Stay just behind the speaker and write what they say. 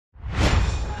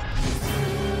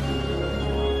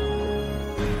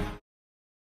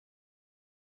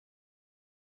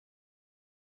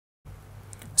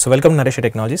So welcome to NareshIT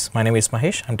Technologies. My name is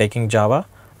Mahesh. I'm taking Java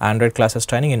Android classes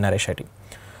training in Naresh IT.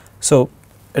 So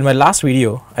in my last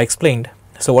video, I explained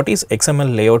what is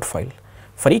XML layout file.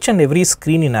 For each and every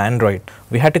screen in Android,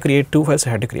 we had to create two files.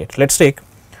 Let's take,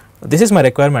 this is my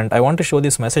requirement. I want to show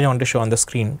this message I want to show on the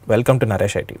screen. Welcome to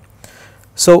Naresh IT.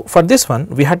 So for this one,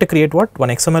 we had to create what? One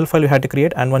XML file we had to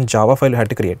create and one Java file we had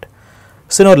to create.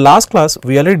 So in our last class,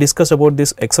 we already discussed about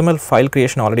this XML file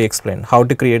creation, already explained how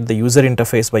to create the user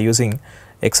interface by using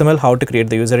XML, how to create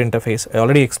the user interface. I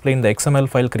already explained the XML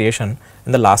file creation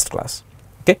in the last class.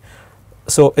 Okay.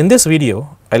 So in this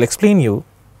video, I'll explain you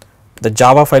the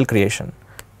Java file creation.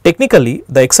 Technically,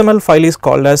 the XML file is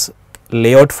called as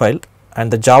layout file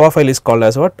and the Java file is called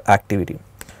as what? Activity.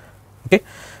 Okay.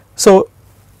 So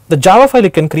the Java file you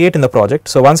can create in the project.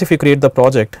 So once if you create the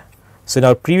project, so in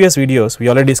our previous videos, we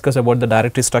already discussed about the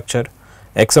directory structure.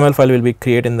 XML file will be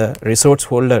created in the resource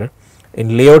folder.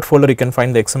 In layout folder, you can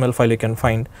find the XML file you can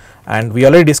find, and we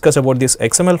already discussed about this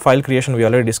XML file creation. We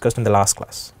already discussed in the last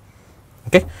class.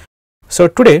 Okay. So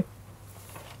today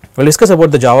we'll discuss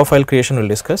about the Java file creation. We'll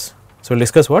discuss. So we'll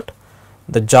discuss what?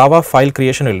 The Java file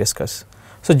creation we'll discuss.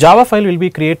 So Java file will be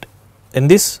created in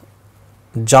this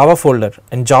Java folder.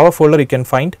 In Java folder, you can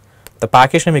find the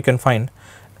package name you can find.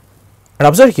 And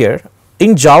observe here,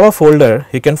 in Java folder,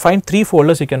 you can find three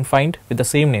folders you can find with the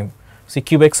same name. See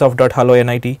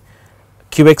qxof.hello.nit,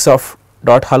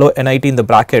 qxof.hello.nit in the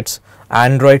brackets,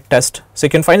 Android test. So you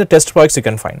can find the test projects you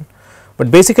can find.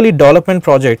 But basically development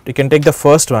project, you can take the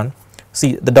first one.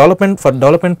 See the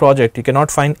development project, you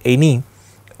cannot find any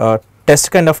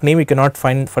test kind of name you cannot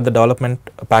find for the development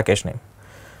package name.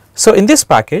 So in this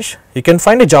package, you can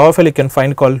find a Java file you can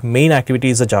find called main activity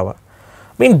is a Java.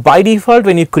 I mean by default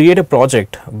when you create a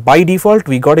project, by default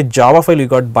we got a Java file we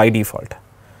got by default.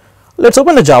 Let's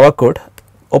open the Java code,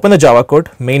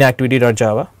 main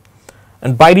activity.java,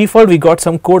 and by default we got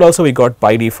some code also we got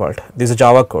by default. This is a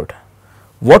Java code.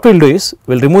 What we'll do is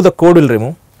we'll remove the code, I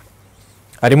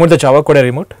remove the Java code, I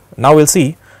removed. Now we'll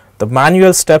see the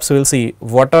manual steps, we'll see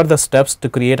what are the steps to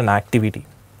create an activity.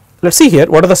 Let's see here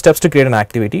what are the steps to create an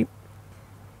activity.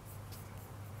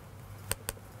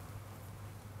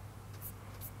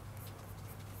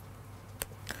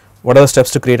 What are the steps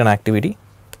to create an activity?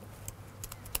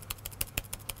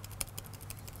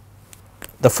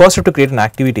 The first step to create an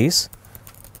activity is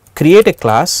create a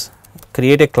class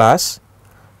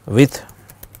with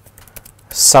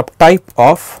subtype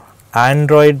of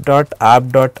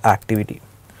android.app.activity.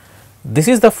 This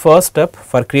is the first step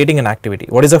for creating an activity.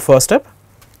 What is the first step?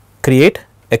 Create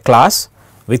a class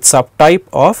with subtype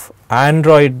of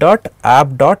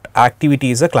android.app.activity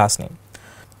is a class name.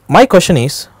 My question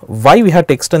is, why we have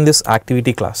to extend this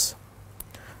activity class?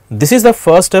 This is the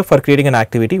first step for creating an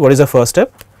activity. What is the first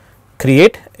step?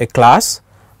 Create a class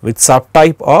with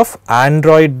subtype of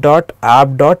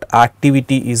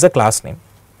android.app.activity is a class name.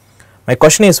 My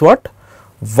question is what?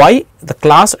 Why the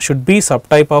class should be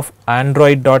subtype of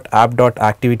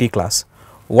android.app.activity class?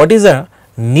 What is the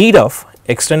need of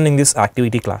extending this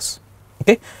activity class?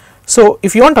 Okay. So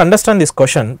if you want to understand this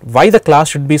question, why the class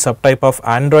should be subtype of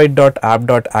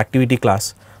android.app.activity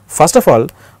class, first of all,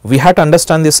 we have to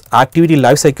understand this activity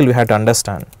lifecycle. We have to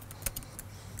understand.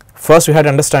 First, we have to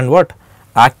understand what?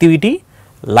 Activity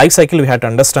lifecycle we have to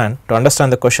understand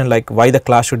the question like why the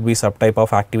class should be subtype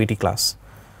of activity class.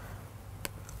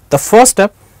 The first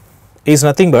step is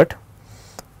nothing but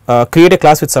create a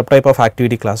class with subtype of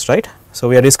activity class, right? So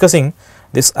we are discussing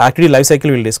this activity lifecycle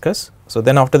we will discuss. So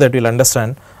then after that we will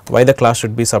understand why the class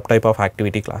should be subtype of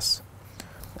activity class.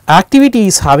 Activity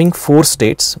is having 4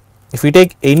 states. If we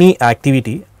take any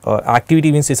activity,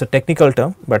 activity means it's a technical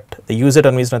term, but the user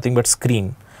term is nothing but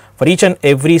screen. For each and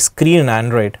every screen in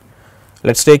Android,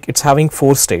 let's take it's having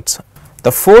 4 states.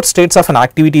 The 4 states of an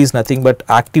activity is nothing but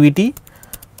activity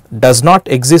does not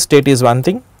exist state is one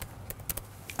thing,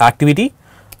 activity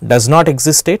does not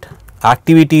exist state,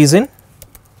 activity is in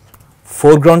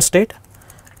foreground state,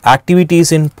 activity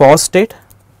is in pause state,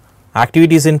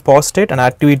 activity is in pause state, and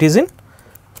activity is in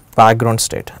background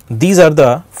state. These are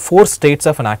the 4 states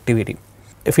of an activity.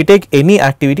 If we take any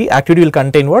activity, activity will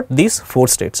contain what? These 4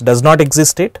 states: does not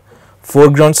exist state,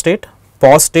 foreground state,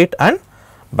 pause state, and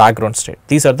background state.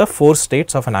 These are the 4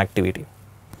 states of an activity.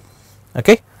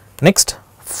 Okay. Next,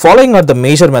 following are the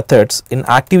major methods in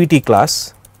activity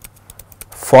class.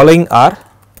 Following are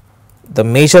the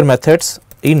major methods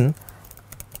in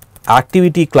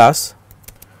activity class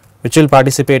which will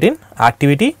participate in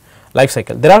activity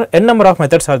lifecycle. There are n number of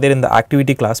methods are there in the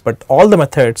activity class, but all the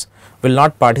methods will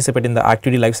not participate in the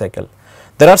activity lifecycle.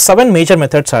 There are 7 major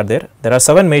methods are there. There are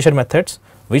 7 major methods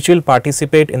which will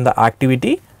participate in the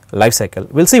activity lifecycle.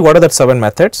 We will see what are the 7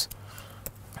 methods.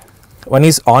 One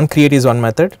is on create is one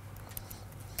method,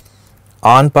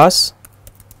 on pass,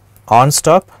 on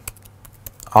stop,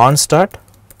 on start,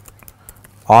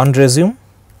 on resume,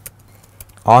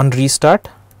 on restart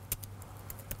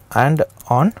and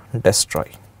on destroy.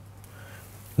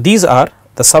 These are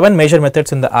the 7 major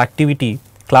methods in the activity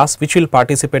class which will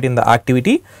participate in the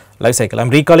activity lifecycle. I am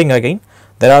recalling again,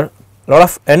 there are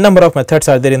n number of methods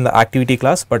are there in the activity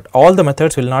class, but all the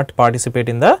methods will not participate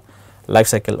in the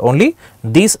lifecycle. Only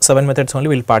these 7 methods only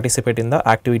will participate in the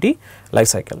activity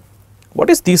lifecycle. What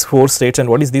is these 4 states and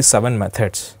what is these 7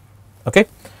 methods? Okay,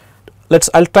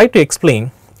 I'll try to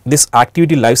explain this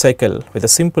activity lifecycle with a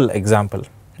simple example.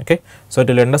 Okay, so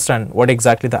to understand what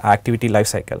exactly the activity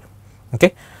lifecycle.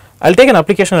 Okay, I'll take an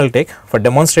application I'll take for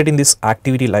demonstrating this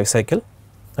activity lifecycle.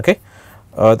 Okay,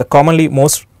 the commonly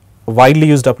most widely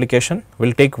used application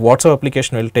will take WhatsApp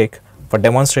application will take for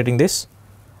demonstrating this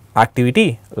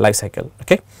activity lifecycle.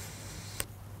 Okay,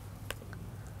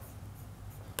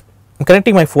 I'm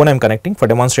connecting my phone. I'm connecting for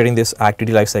demonstrating this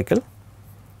activity lifecycle.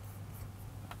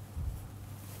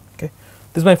 Okay,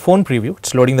 this is my phone preview.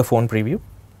 It's loading the phone preview.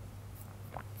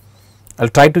 I'll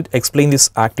try to explain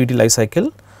this activity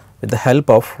lifecycle with the help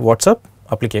of WhatsApp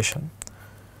application.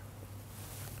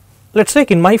 Let's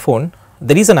take in my phone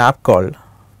there is an app called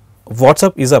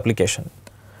WhatsApp is application.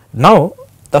 Now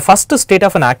the first state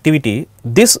of an activity,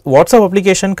 this WhatsApp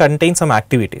application contains some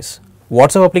activities.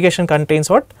 WhatsApp application contains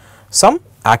what? Some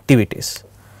activities.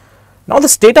 Now the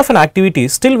state of an activity,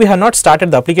 still we have not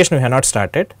started the application, we have not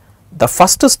started. The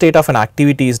first state of an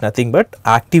activity is nothing but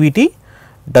activity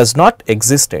does not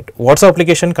exist yet. WhatsApp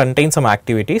application contains some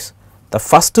activities. The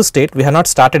first state we have not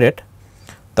started it.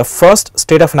 The first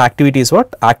state of an activity is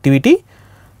what? Activity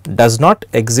does not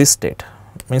exist yet.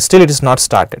 Means still it is not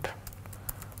started.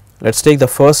 Let's take the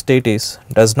first state is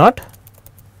does not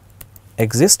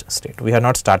exist state. We have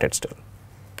not started still.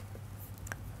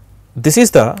 This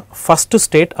is the first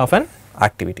state of an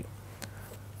activity.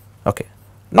 Okay.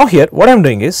 Now here what I am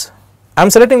doing is I am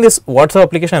selecting this WhatsApp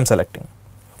application I am selecting.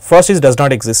 First is does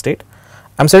not exist state.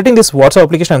 I am selecting this WhatsApp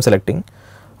application I am selecting.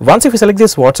 Once if you select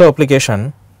this WhatsApp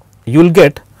application, you will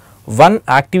get one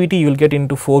activity, you will get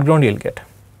into foreground, you will get.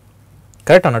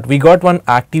 Correct or not? We got one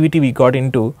activity, we got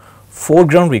into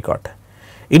foreground, we got.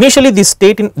 Initially this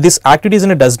state in this activity is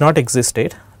in a does not exist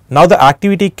state. Now the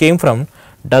activity came from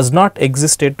does not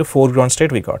exist state to foreground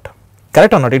state we got.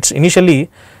 Correct or not? It's initially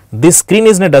this screen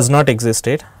is in a does not exist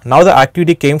state. Now the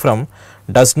activity came from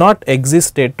does not exist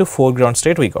state to foreground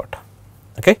state we got.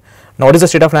 Okay. Now what is the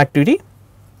state of an activity?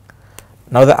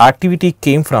 Now the activity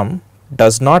came from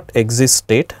does not exist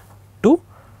state to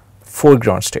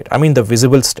foreground state, I mean the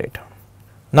visible state.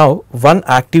 Now one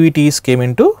activities came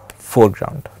into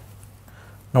foreground.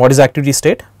 Now what is activity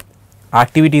state?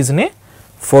 Activity is in a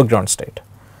foreground state.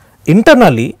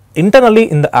 Internally in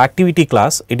the activity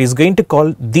class, it is going to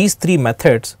call these 3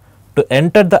 methods to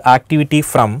enter the activity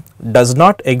from does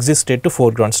not exist state to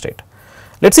foreground state.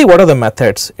 Let's see what are the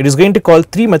methods. It is going to call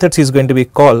 3 methods is going to be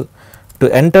called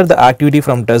to enter the activity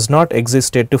from does not exist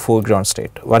state to foreground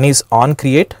state. One is on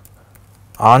create,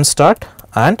 on start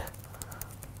and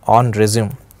on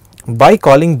resume. By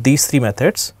calling these 3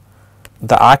 methods,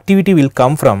 the activity will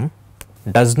come from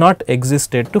does not exist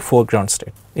state to foreground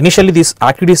state. Initially this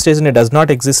activity stays in a does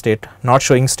not exist state, not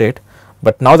showing state,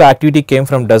 but now the activity came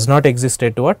from does not exist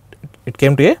state to what? It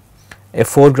came to a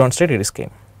foreground state, it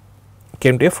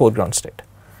came to a foreground state.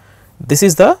 This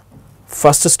is the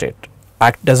first state.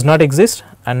 Act does not exist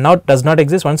and now does not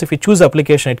exist. Once if we choose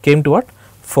application, it came to what?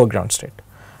 Foreground state.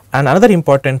 And another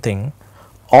important thing,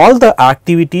 all the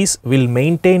activities will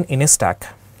maintain in a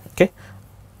stack. Okay,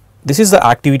 this is the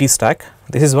activity stack.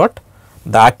 This is what?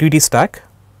 The activity stack.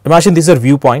 Imagine this is your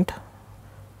viewpoint.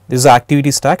 This is the activity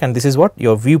stack and this is what?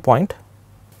 Your viewpoint.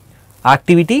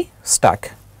 Activity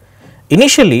stack.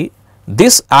 Initially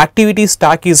this activity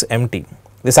stack is empty.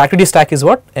 This activity stack is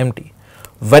what? Empty.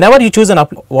 Whenever you choose an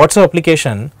WhatsApp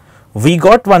application, we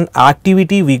got one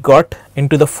activity we got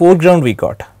into the foreground we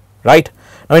got, right?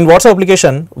 Now in WhatsApp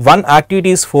application, one activity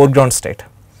is foreground state.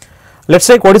 Let's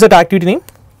say what is that activity name?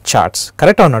 Charts,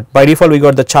 correct or not? By default we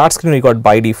got the chart screen, we got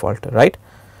by default, right?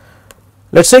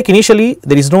 Let's say initially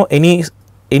there is no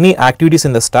any activities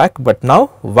in the stack, but now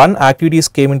one activities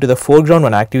came into the foreground,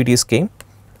 one activities came.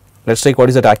 Let's take what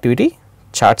is that activity?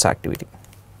 Charts activity.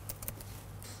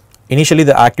 Initially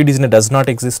the activities in a does not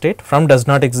exist state, from does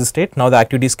not exist state, now the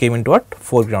activities came into what?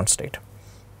 Foreground state.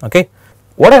 Okay.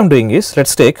 What I am doing is,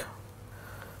 let's take,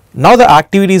 now the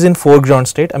activity is in foreground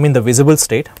state, I mean the visible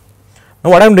state. Now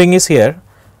what I am doing is here,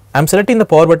 I am selecting the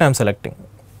power button, I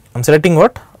am selecting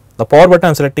what? The power button I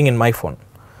am selecting in my phone.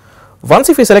 Once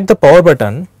if you select the power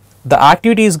button, the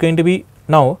activity is going to be,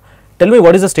 now tell me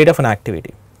what is the state of an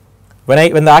activity.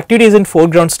 When the activity is in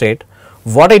foreground state,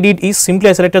 what I did is simply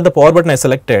I selected the power button, I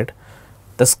selected,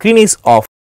 the screen is off.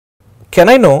 Can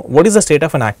I know what is the state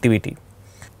of an activity?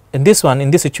 In this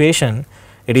situation,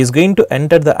 it is going to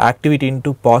enter the activity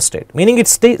into pause state, meaning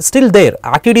it's still there,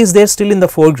 activity is there still in the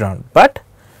foreground, but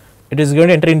it is going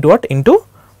to enter into what? Into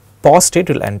pause state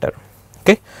will enter.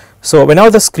 Okay. So whenever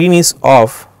the screen is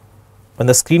off, when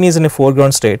the screen is in a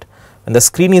foreground state, when the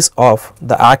screen is off,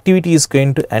 the activity is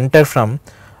going to enter from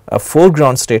a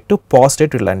foreground state to pause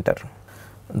state will enter.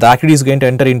 The activity is going to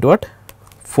enter into what?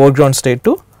 Foreground state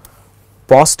to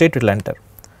pause state will enter.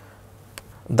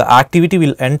 The activity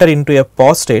will enter into a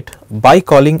pause state by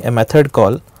calling a method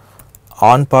called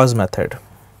onPause method.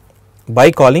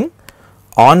 By calling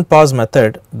onPause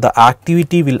method, the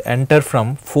activity will enter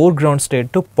from foreground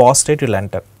state to pause state will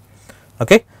enter.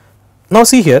 Okay. Now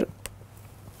see here,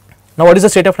 now what is the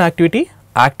state of an activity?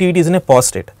 Activity is in a pause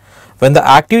state. When the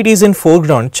activity is in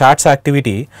foreground, chats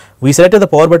activity, we selected the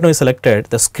power button, we selected,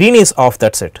 the screen is off,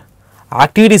 that's it.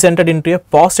 Activity is entered into a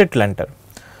pause state will enter.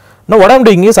 Now what I am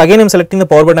doing is, again I am selecting the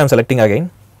power button, I am selecting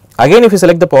again if you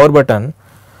select the power button,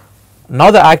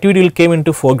 now the activity will came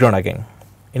into foreground again.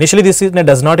 Initially this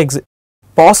does not exist,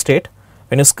 pause state,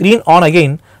 when you screen on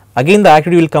again the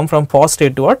activity will come from pause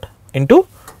state to what? Into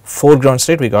foreground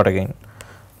state we got again.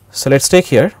 So let us take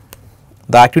here,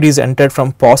 the activity is entered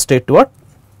from pause state to what?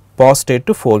 Pause state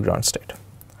to foreground state.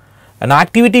 An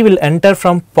activity will enter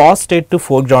from pause state to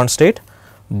foreground state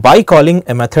by calling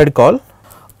a method called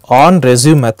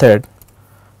onResume method.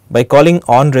 By calling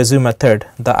onResume method,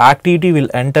 the activity will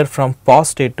enter from pause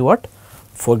state to what?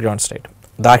 Foreground state.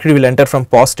 The activity will enter from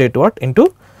pause state to what?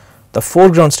 Into the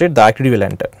foreground state, the activity will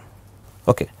enter.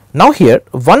 Okay. Now here,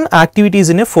 one activity is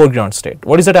in a foreground state.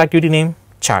 What is that activity name?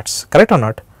 Chats, correct or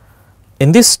not?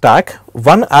 In this stack,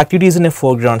 one activity is in a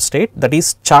foreground state, that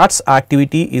is charts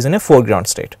activity is in a foreground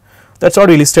state. That is what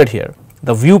we listed here.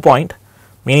 The viewpoint,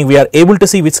 meaning we are able to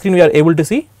see which screen we are able to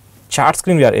see? Chart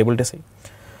screen we are able to see.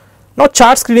 Now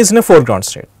chart screen is in a foreground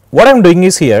state. What I am doing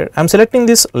is here, I am selecting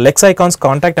this Lex icons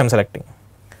contact, I am selecting.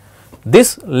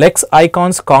 This Lex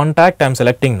icons contact I am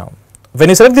selecting now. When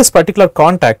you select this particular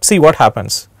contact, see what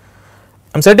happens.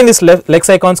 I am selecting this Lex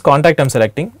icons contact I am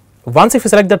selecting. Once if you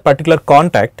select that particular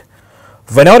contact,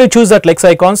 whenever you choose that Lex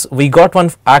icons, we got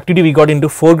one activity we got into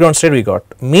foreground state we got,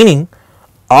 meaning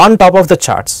on top of the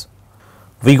charts,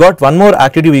 we got one more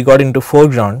activity we got into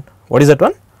foreground. What is that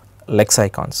one? Lex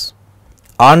icons.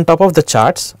 On top of the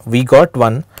charts, we got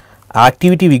one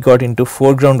activity we got into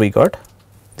foreground we got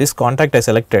this contact I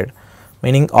selected,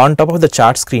 meaning on top of the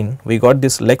chart screen, we got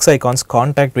this Lex icons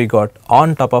contact we got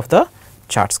on top of the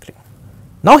chart screen.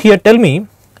 Now here tell me,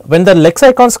 when the Lex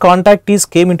icons contact is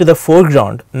came into the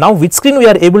foreground, now which screen we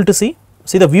are able to see?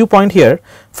 See the viewpoint here,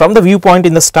 from the viewpoint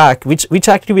in the stack, which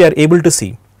activity we are able to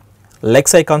see?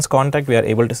 Lex icons contact we are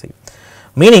able to see,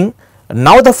 meaning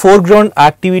now the foreground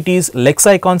activities, Lex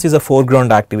icons is a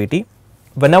foreground activity.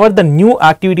 Whenever the new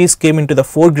activities came into the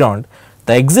foreground,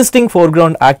 the existing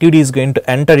foreground activity is going to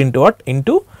enter into what?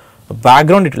 Into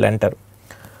background it will enter.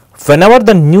 Whenever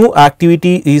the new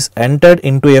activity is entered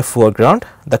into a foreground,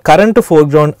 the current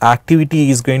foreground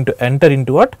activity is going to enter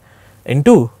into what?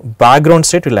 Into background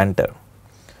state will enter.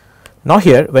 Now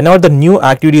here, whenever the new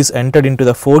activity is entered into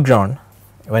the foreground,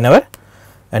 whenever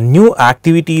a new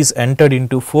activity is entered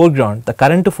into foreground, the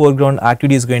current foreground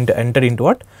activity is going to enter into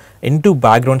what? Into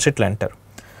background state will enter.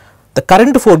 The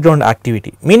current foreground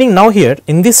activity, meaning now here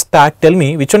in this stack, tell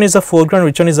me which one is the foreground,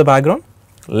 which one is the background?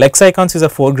 Lex icons is a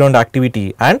foreground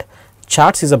activity and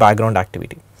charts is a background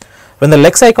activity. When the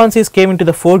Lex icons is came into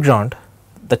the foreground,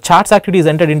 the charts activity is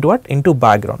entered into what? Into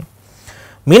background.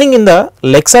 Meaning in the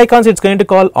Lex icons it is going to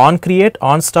call on create,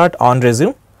 on start, on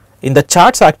resume. In the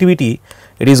charts activity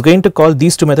it is going to call,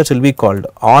 these two methods will be called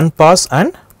on pause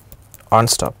and on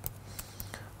stop.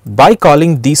 By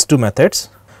calling these two methods,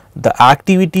 the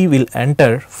activity will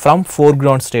enter from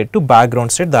foreground state to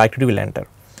background state, the activity will enter.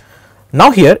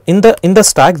 Now here in the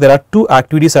stack there are two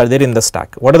activities are there in the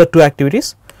stack. What are the two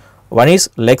activities? One is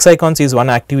Lex icons is one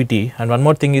activity and one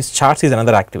more thing is charts is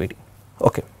another activity.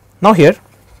 Okay. Now here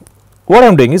what I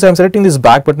am doing is I am selecting this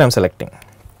back button, I am selecting.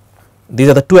 These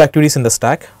are the two activities in the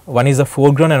stack. One is the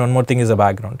foreground and one more thing is the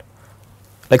background.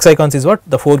 Lex icons is what?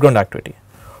 The foreground activity.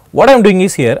 What I am doing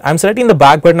is here I am selecting the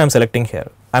back button, I am selecting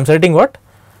here. I am selecting what?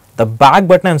 The back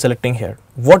button I am selecting here.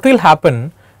 What will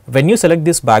happen when you select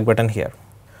this back button here?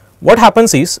 What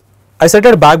happens is, I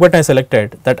selected back button, I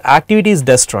selected, that activity is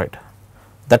destroyed,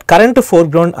 that current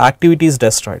foreground activity is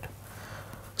destroyed.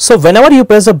 So whenever you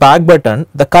press the back button,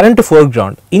 the current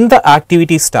foreground in the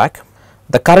activity stack,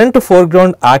 the current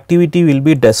foreground activity will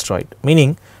be destroyed,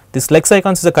 meaning this Lex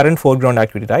icons is the current foreground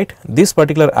activity, right? This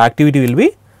particular activity will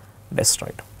be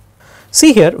destroyed.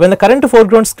 See here, when the current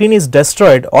foreground screen is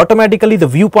destroyed, automatically the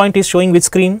viewpoint is showing which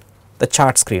screen? The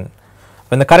chart screen.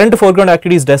 When the current foreground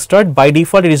activity is destroyed, by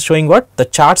default it is showing what? The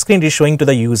chart screen is showing to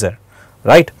the user,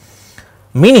 right?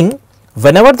 Meaning,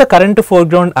 whenever the current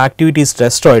foreground activity is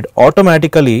destroyed,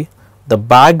 automatically the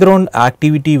background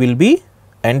activity will be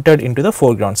entered into the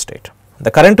foreground state.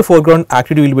 The current foreground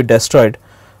activity will be destroyed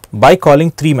by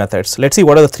calling 3 methods. Let's see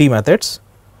what are the 3 methods.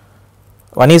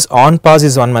 One is on pass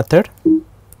is one method,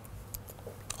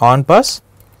 on pass,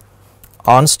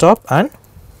 on stop and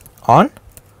on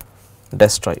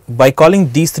destroy. By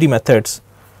calling these 3 methods,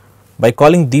 the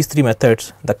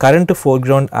current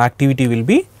foreground activity will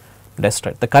be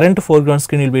destroyed. The current foreground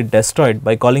screen will be destroyed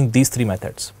by calling these 3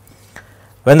 methods.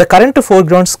 When the current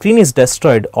foreground screen is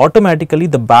destroyed, automatically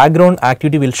the background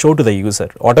activity will show to the user.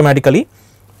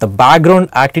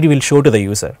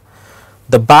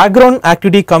 The background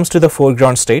activity comes to the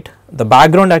foreground state.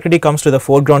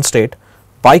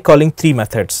 By calling 3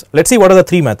 methods. Let's see what are the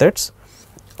 3 methods.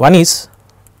 One is,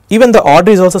 even the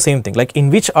order is also same thing, like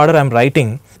in which order I am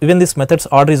writing, even this method's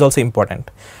order is also important.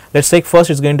 Let's take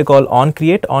first, it's going to call on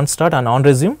create, on start and on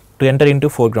resume to enter into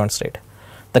foreground state.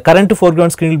 The current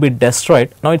foreground screen will be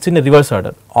destroyed. Now it's in a reverse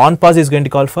order. On pause is going to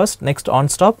call first, next on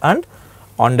stop and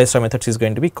on destroy methods is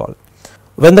going to be called.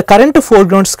 When the current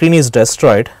foreground screen is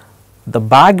destroyed, the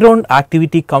background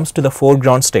activity comes to the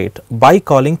foreground state by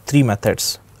calling 3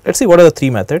 methods. Let's see what are the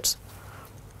 3 methods.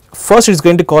 First it is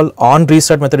going to call on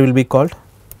restart method will be called,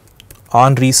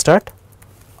 on restart,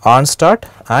 on start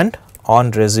and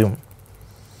on resume.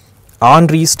 On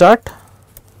restart,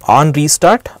 on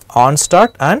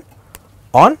start and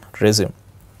on resume.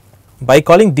 By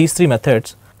calling these 3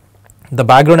 methods, the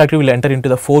background activity will enter into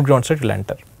the foreground state will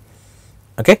enter.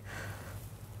 Okay.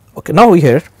 Now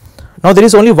here, now there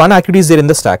is only one activity is there in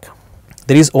the stack.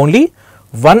 There is only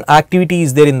one activity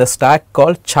is there in the stack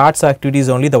called charts activity is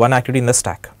only the one activity in the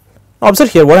stack. Now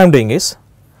observe here what I am doing is,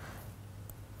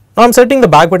 now I am selecting the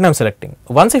back button I am selecting.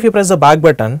 Once if you press the back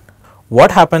button,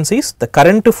 what happens is the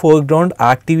current foreground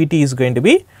activity is going to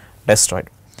be destroyed.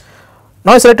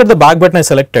 Now I selected the back button I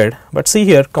selected, but see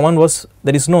here command was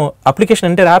there is no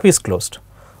application entire app is closed.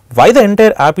 Why the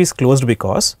entire app is closed?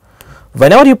 Because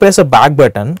whenever you press a back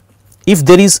button, if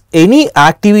there is any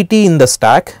activity in the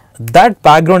stack, that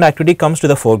background activity comes to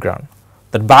the foreground.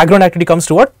 That background activity comes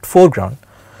to what? Foreground.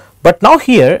 But now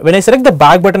here when I select the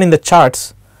back button in the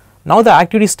charts, now the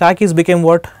activity stack is became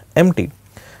what? Empty.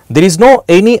 There is no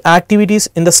any activities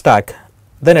in the stack.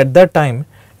 Then at that time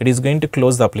it is going to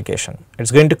close the application. It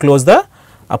is going to close the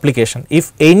application.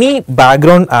 If any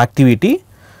background activity,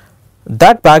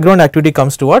 that background activity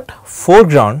comes to what?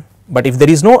 Foreground. But if there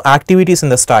is no activities in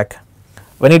the stack,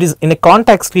 when it is in a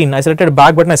contact screen, I selected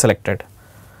back button I selected.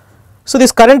 So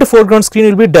this current foreground screen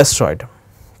will be destroyed,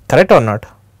 correct or not?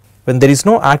 When there is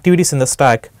no activities in the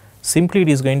stack, simply it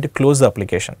is going to close the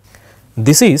application.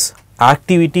 This is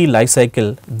activity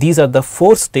lifecycle. These are the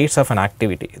 4 states of an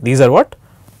activity. These are what?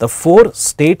 The 4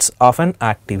 states of an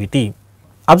activity.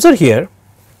 Observe here,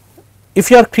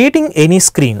 if you are creating any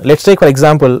screen, let's take for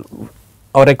example,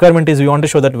 our requirement is we want to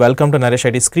show that welcome to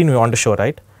NareshIT screen we want to show,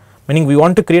 right? Meaning we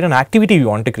want to create an activity we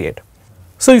want to create.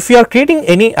 So if you are creating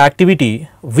any activity,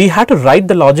 we have to write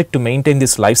the logic to maintain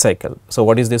this life cycle. So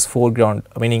what is this foreground?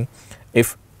 Meaning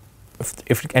if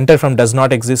enter from does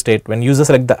not exist state, when user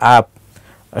select the app,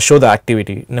 show the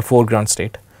activity in a foreground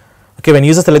state. Okay, when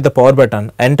user select the power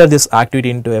button, enter this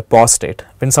activity into a pause state.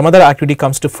 When some other activity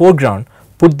comes to foreground,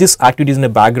 put this activity in a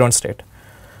background state.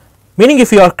 Meaning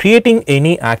if you are creating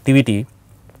any activity,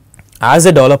 as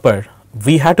a developer,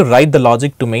 we have to write the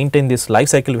logic to maintain this life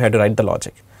cycle. We have to write the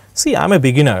logic. See, I am a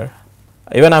beginner,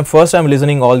 even I am first time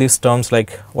listening all these terms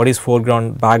like what is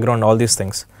foreground, background, all these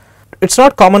things. It's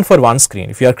not common for one screen.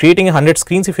 If you are creating 100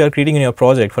 screens, if you are creating in your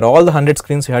project, for all the 100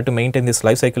 screens you have to maintain this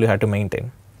life cycle, you have to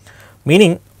maintain.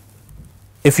 Meaning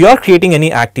if you are creating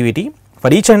any activity,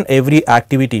 for each and every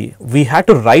activity we have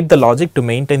to write the logic to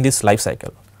maintain this life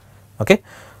cycle. Okay,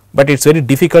 but it's very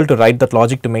difficult to write that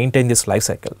logic to maintain this life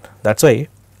cycle. That's why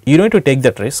you don't need to take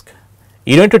that risk.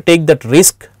 You don't need to take that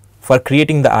risk for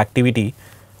creating the activity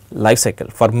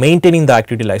lifecycle, for maintaining the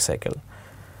activity lifecycle.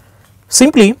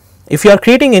 Simply, if you are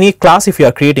creating any class, if you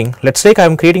are creating, let's take I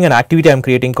am creating an activity I am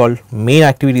creating called main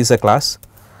activity is a class.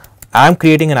 I am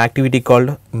creating an activity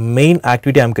called main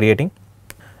activity I am creating.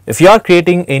 If you are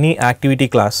creating any activity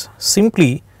class,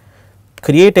 simply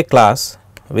create a class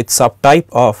with subtype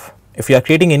of, if you are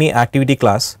creating any activity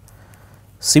class,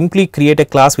 simply create a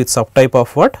class with subtype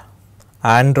of what?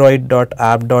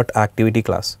 Android.app.activity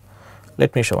class.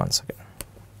 Let me show once again.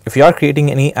 If you are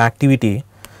creating any activity,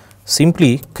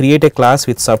 simply create a class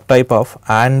with subtype of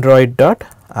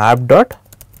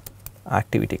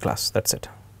Android.app.activity class. That's it.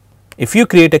 If you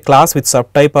create a class with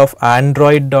subtype of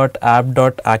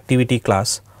Android.app.activity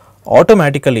class,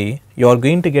 automatically you are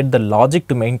going to get the logic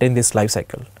to maintain this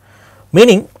lifecycle.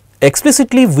 Meaning,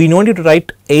 explicitly we don't need to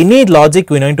write any logic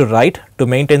we need to write to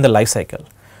maintain the lifecycle.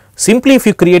 Simply, if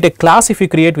you create a class, if you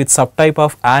create with subtype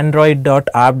of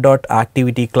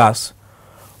Android.app.activity class,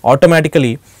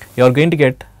 automatically you are going to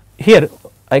get here.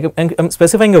 I am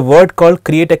specifying a word called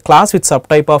create a class with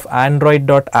subtype of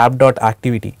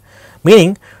Android.app.activity,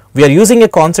 meaning we are using a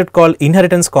concept called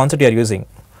inheritance concept. We are using,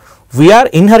 we are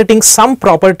inheriting some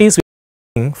properties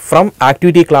from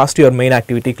activity class to your main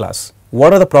activity class.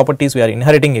 What are the properties we are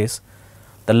inheriting is,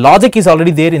 the logic is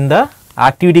already there in the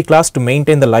activity class to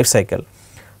maintain the life cycle.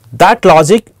 That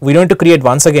logic we don't need to create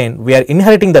once again, we are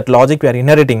inheriting that logic, we are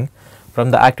inheriting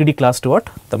from the activity class to what?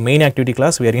 The main activity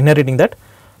class, we are inheriting that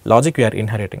logic we are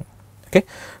inheriting. Okay.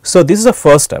 So, this is the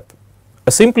first step.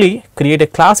 Simply create a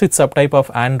class with subtype of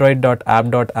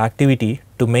Android.app.activity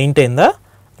to maintain the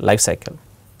life cycle.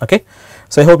 Okay.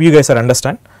 So, I hope you guys are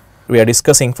understand. We are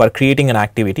discussing for creating an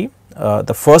activity.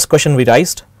 The first question we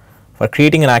raised, for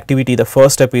creating an activity, the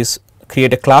first step is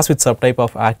create a class with subtype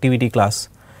of activity class.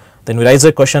 Then we raise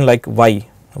a question like why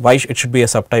it should be a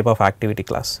subtype of activity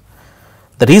class.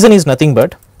 The reason is nothing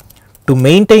but to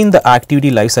maintain the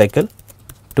activity lifecycle.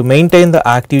 To maintain the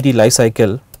activity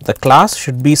lifecycle, the class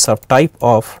should be subtype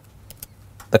of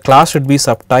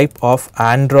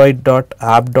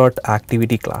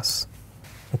Android.app.activity class.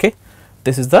 Okay,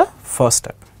 this is the first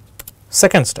step.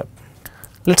 Second step,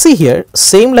 let's see here,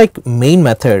 same like main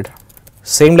method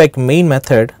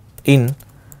in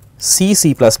C,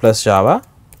 C++, Java,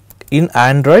 in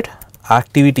Android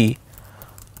activity,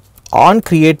 on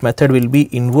create method will be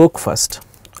invoke first.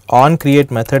 On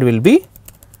create method will be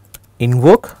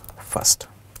invoke first.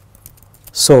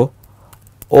 So,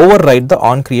 override the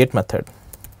on create method.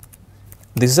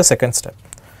 This is the second step.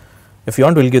 If you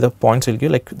want, we will give the points, we will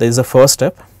give like this is the first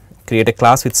step, create a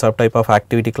class with subtype of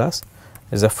activity class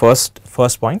is the first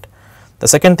point. The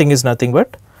second thing is nothing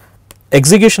but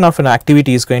execution of an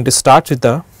activity is going to start with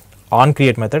the on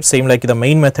create method, same like the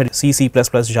main method C, C++,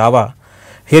 Java.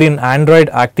 Here in Android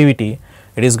activity,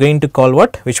 it is going to call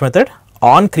what? Which method?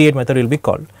 On create method will be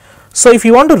called. So, if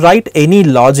you want to write any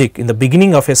logic in the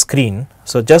beginning of a screen,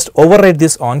 so just override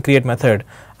this on create method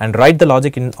and write the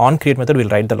logic in on create method, we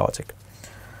will write the logic.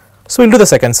 So, we will do the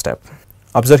second step.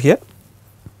 Observe here.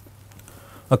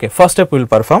 Okay, first step we will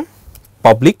perform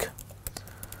public.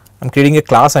 I am creating a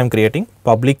class, I am creating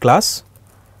public class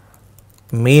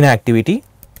main activity,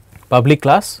 public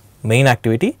class main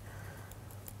activity.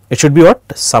 It should be what?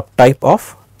 Subtype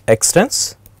of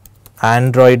extends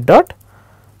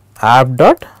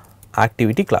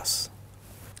Android.app.activity class.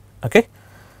 Okay.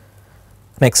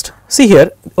 Next, see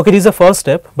here, okay, this is the first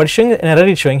step, but showing an error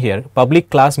is showing here, public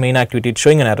class main activity, it is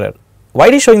showing an error. Why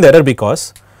it is showing the error?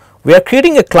 Because we are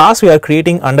creating a class, we are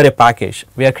creating under a package.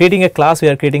 We are creating a class, we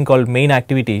are creating called main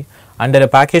activity under a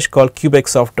package called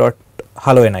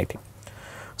kubexsoft.hellonit.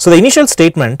 So, the initial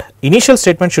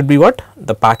statement should be what?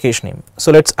 The package name.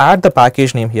 So, let us add the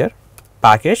package name here,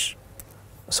 package.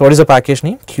 So, what is the package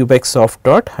name? Kubexsoft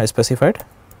dot, I specified,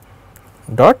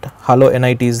 dot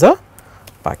hellonit is the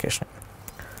package name.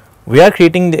 We are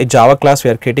creating a Java class, we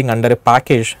are creating under a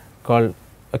package called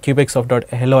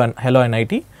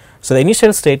kubexsoft.hellonit. So, the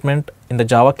initial statement in the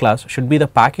Java class should be the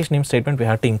package name statement we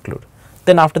have to include.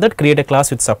 Then after that, create a class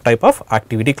with subtype of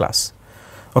activity class.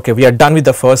 Okay, we are done with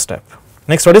the first step.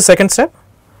 Next, what is second step?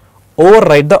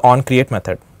 Override the on create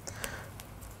method.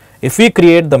 If we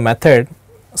create the method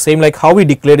same like how we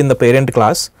declared in the parent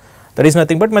class, that is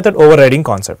nothing but method overriding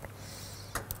concept.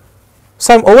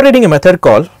 So, I am overriding a method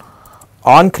called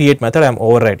on create method, I am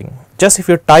overriding. Just if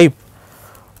you type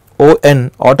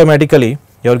on, automatically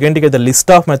you are going to get the list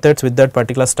of methods with that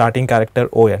particular starting character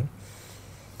on.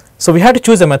 So, we have to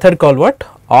choose a method called what?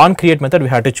 On create method we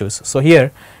have to choose. So,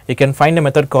 here you can find a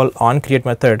method called on create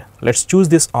method. Let us choose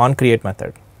this on create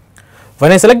method.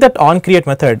 When I select that on create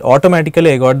method,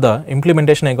 automatically I got the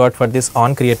implementation I got for this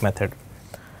on create method.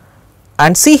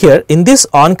 And see here, in this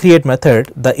on create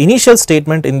method, the initial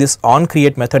statement in this on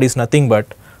create method is nothing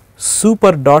but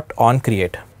super dot on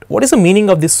create. What is the meaning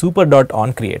of this super dot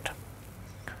on create?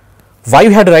 Why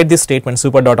we had to write this statement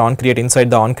super dot on create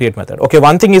inside the on create method? Okay,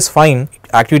 one thing is fine,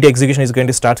 activity execution is going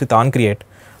to start with on create.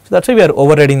 So, that is why we are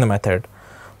overriding the method.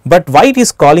 But why it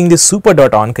is calling this super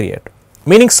dot on create?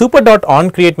 Meaning super dot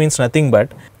on create means nothing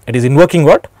but it is invoking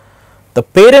what? the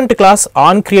parent class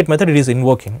onCreate method it is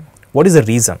invoking. What is the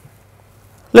reason?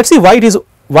 Let's see why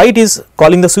it is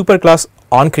calling the super class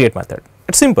onCreate method.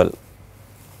 It's simple.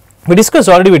 We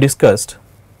discussed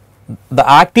the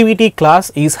activity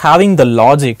class is having the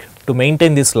logic to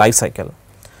maintain this life cycle.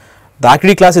 The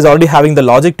activity class is already having the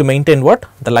logic to maintain what?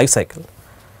 The life cycle.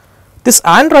 This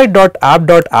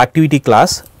Android.app.activity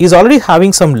class is already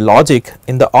having some logic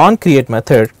in the onCreate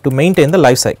method to maintain the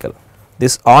life cycle.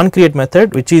 This onCreate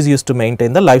method which is used to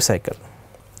maintain the life cycle.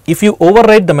 If you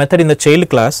override the method in the child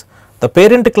class, the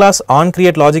parent class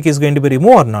onCreate logic is going to be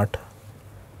removed or not?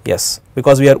 Yes,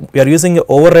 because we are using the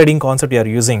overriding concept we are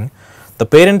using. The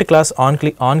parent class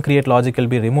onCreate logic will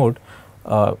be removed,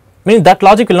 meaning that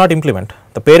logic will not implement.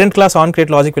 The parent class onCreate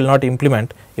logic will not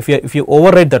implement if you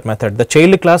override that method. The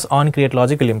child class onCreate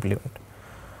logic will implement.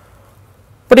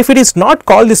 But if it is not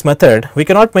called this method, we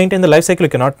cannot maintain the life cycle. We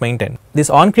cannot maintain. This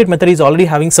onCreate method is already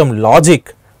having some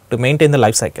logic to maintain the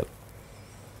life cycle.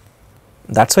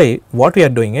 That's why what we are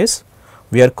doing is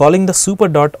we are calling the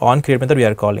super.onCreate method. We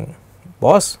are calling,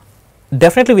 boss.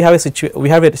 Definitely we have a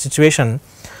situation.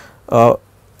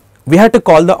 We have to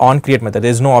call the onCreate method.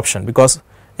 There is no option because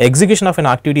execution of an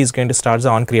activity is going to start the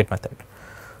onCreate method.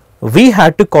 We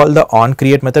had to call the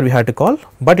onCreate method. We had to call,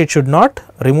 but it should not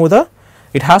remove the.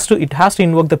 It has to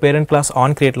invoke the parent class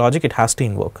onCreate logic. It has to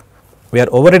invoke. We are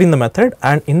overriding the method,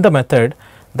 and in the method,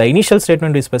 the initial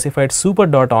statement we specified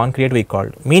super.onCreate we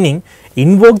called, meaning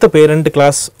invoke the parent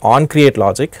class onCreate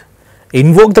logic,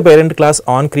 invoke the parent class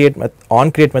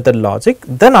onCreate method logic.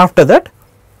 Then after that,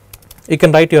 you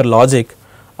can write your logic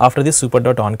after this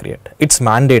super.onCreate. It's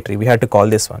mandatory. We had to call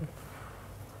this one.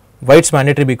 Why it's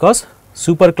mandatory? Because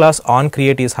super class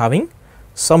onCreate is having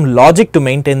some logic to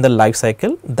maintain the life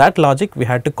cycle. That logic we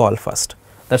had to call first.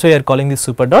 That's why we are calling this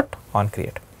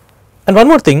super.onCreate. And one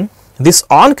more thing, this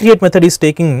onCreate method is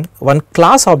taking one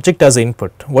class object as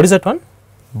input. What is that one?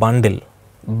 Bundle.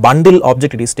 Bundle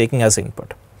object it is taking as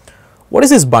input. What is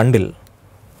this bundle?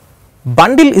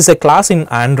 Bundle is a class in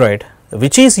Android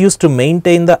which is used to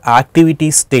maintain the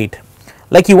activity state.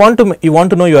 Like you want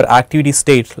to know your activity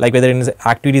state, like whether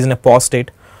activity is in a pause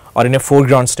state or in a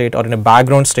foreground state or in a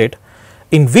background state,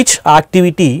 in which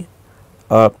activity,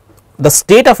 the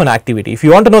state of an activity. If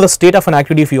you want to know the state of an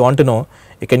activity, if you want to know,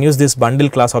 you can use this bundle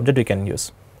class object we can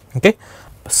use. Okay.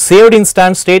 Saved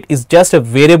instance state is just a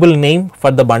variable name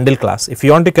for the bundle class. If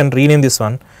you want, you can rename this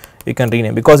one, you can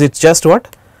rename, because it's just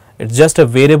what? It's just a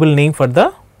variable name for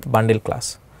the bundle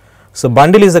class. So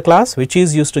bundle is a class which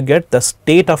is used to get the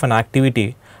state of an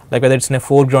activity, like whether it's in a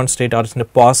foreground state or it's in a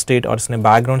pause state or it's in a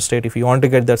background state. If you want to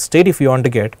get that state, if you want to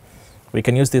get, we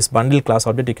can use this bundle class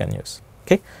object you can use.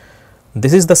 Okay.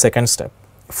 This is the second step.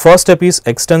 First step is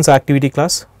extends activity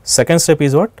class. Second step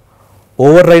is what?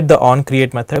 Override the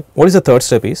onCreate method. What is the third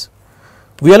step is?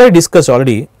 We already discussed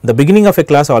the beginning of a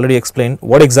class already explained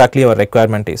what exactly our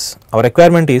requirement is. Our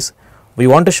requirement is we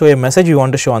want to show a message we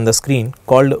want to show on the screen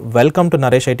called welcome to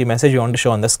NareshIT message we want to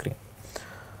show on the screen.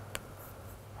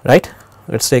 Right?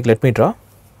 Let me draw.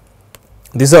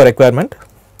 This is our requirement.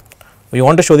 We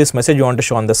want to show this message we want to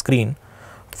show on the screen.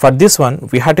 For this one,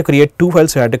 we had to create two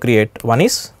files. We had to create, one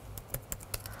is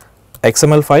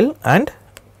XML file and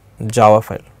Java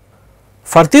file.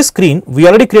 For this screen, we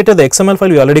already created the XML file.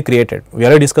 We already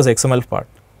discussed XML part,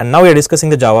 and now we are discussing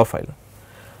the Java file.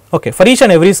 Okay, for each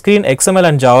and every screen, XML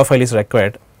and Java file is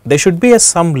required. There should be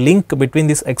some link between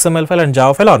this XML file and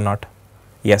Java file or not?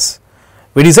 Yes.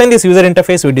 We design this user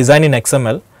interface, we design in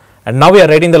XML, and now we are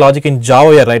writing the logic in Java.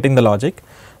 We are writing the logic.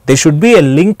 There should be a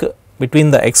link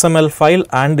between the XML file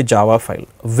and the Java file.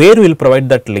 Where we will provide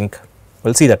that link?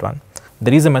 We'll see that one.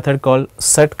 There is a method called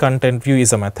setContentView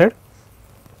is a method.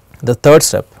 The third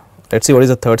step, let's see what is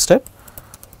the third step.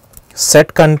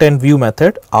 setContentView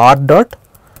method r.layout.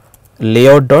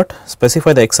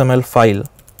 Specify the XML file.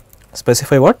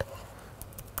 Specify what?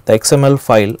 The XML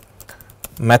file.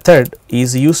 Method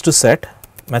is used to set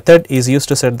the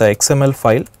XML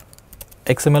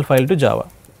file to Java.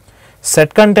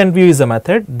 setContentView is a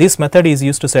method. This method is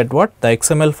used to set what? The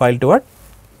XML file to what?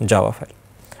 Java file.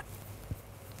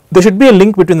 There should be a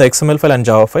link between the XML file and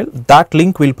Java file. That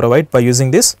link we will provide by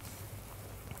using this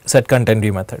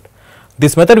setContentView method.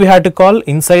 This method we had to call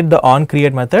inside the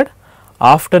onCreate method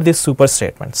after this super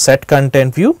statement.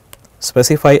 setContentView,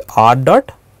 specify r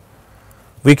dot.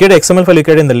 We create XML file, we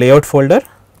create in the layout folder,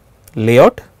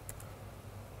 layout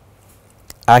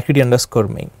activity underscore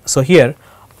main. So here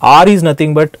R is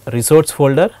nothing but resource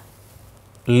folder,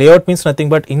 layout means nothing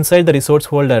but inside the resource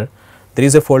folder there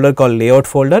is a folder called layout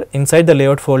folder. Inside the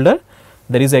layout folder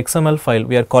there is a XML file.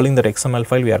 We are calling that XML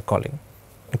file we are calling.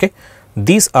 Okay.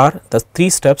 These are the three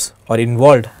steps are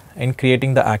involved in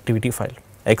creating the activity file.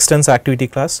 Extends activity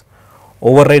class,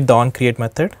 override the onCreate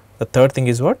method. The third thing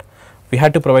is what? We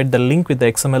had to provide the link with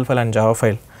the XML file and Java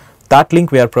file. That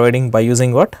link we are providing by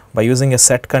using what? By using a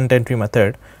set content tree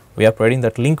method. We are providing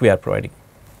that link we are providing.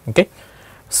 Okay.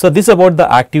 So this is about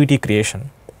the activity creation.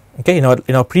 Okay.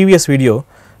 In our previous video,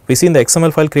 we seen the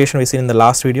XML file creation we seen in the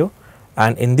last video,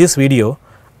 and in this video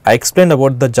I explained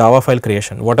about the Java file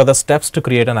creation. What are the steps to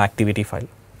create an activity file?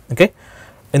 Okay.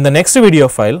 In the next video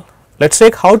file, let's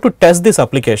take how to test this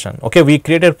application. Okay, we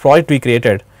created project, we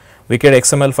created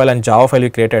XML file and Java file we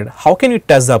created. How can you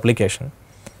test the application?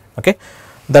 Okay,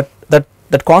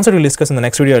 that concept we will discuss in the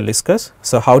next video. I will discuss.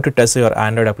 So how to test your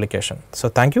Android application. So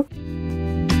thank you.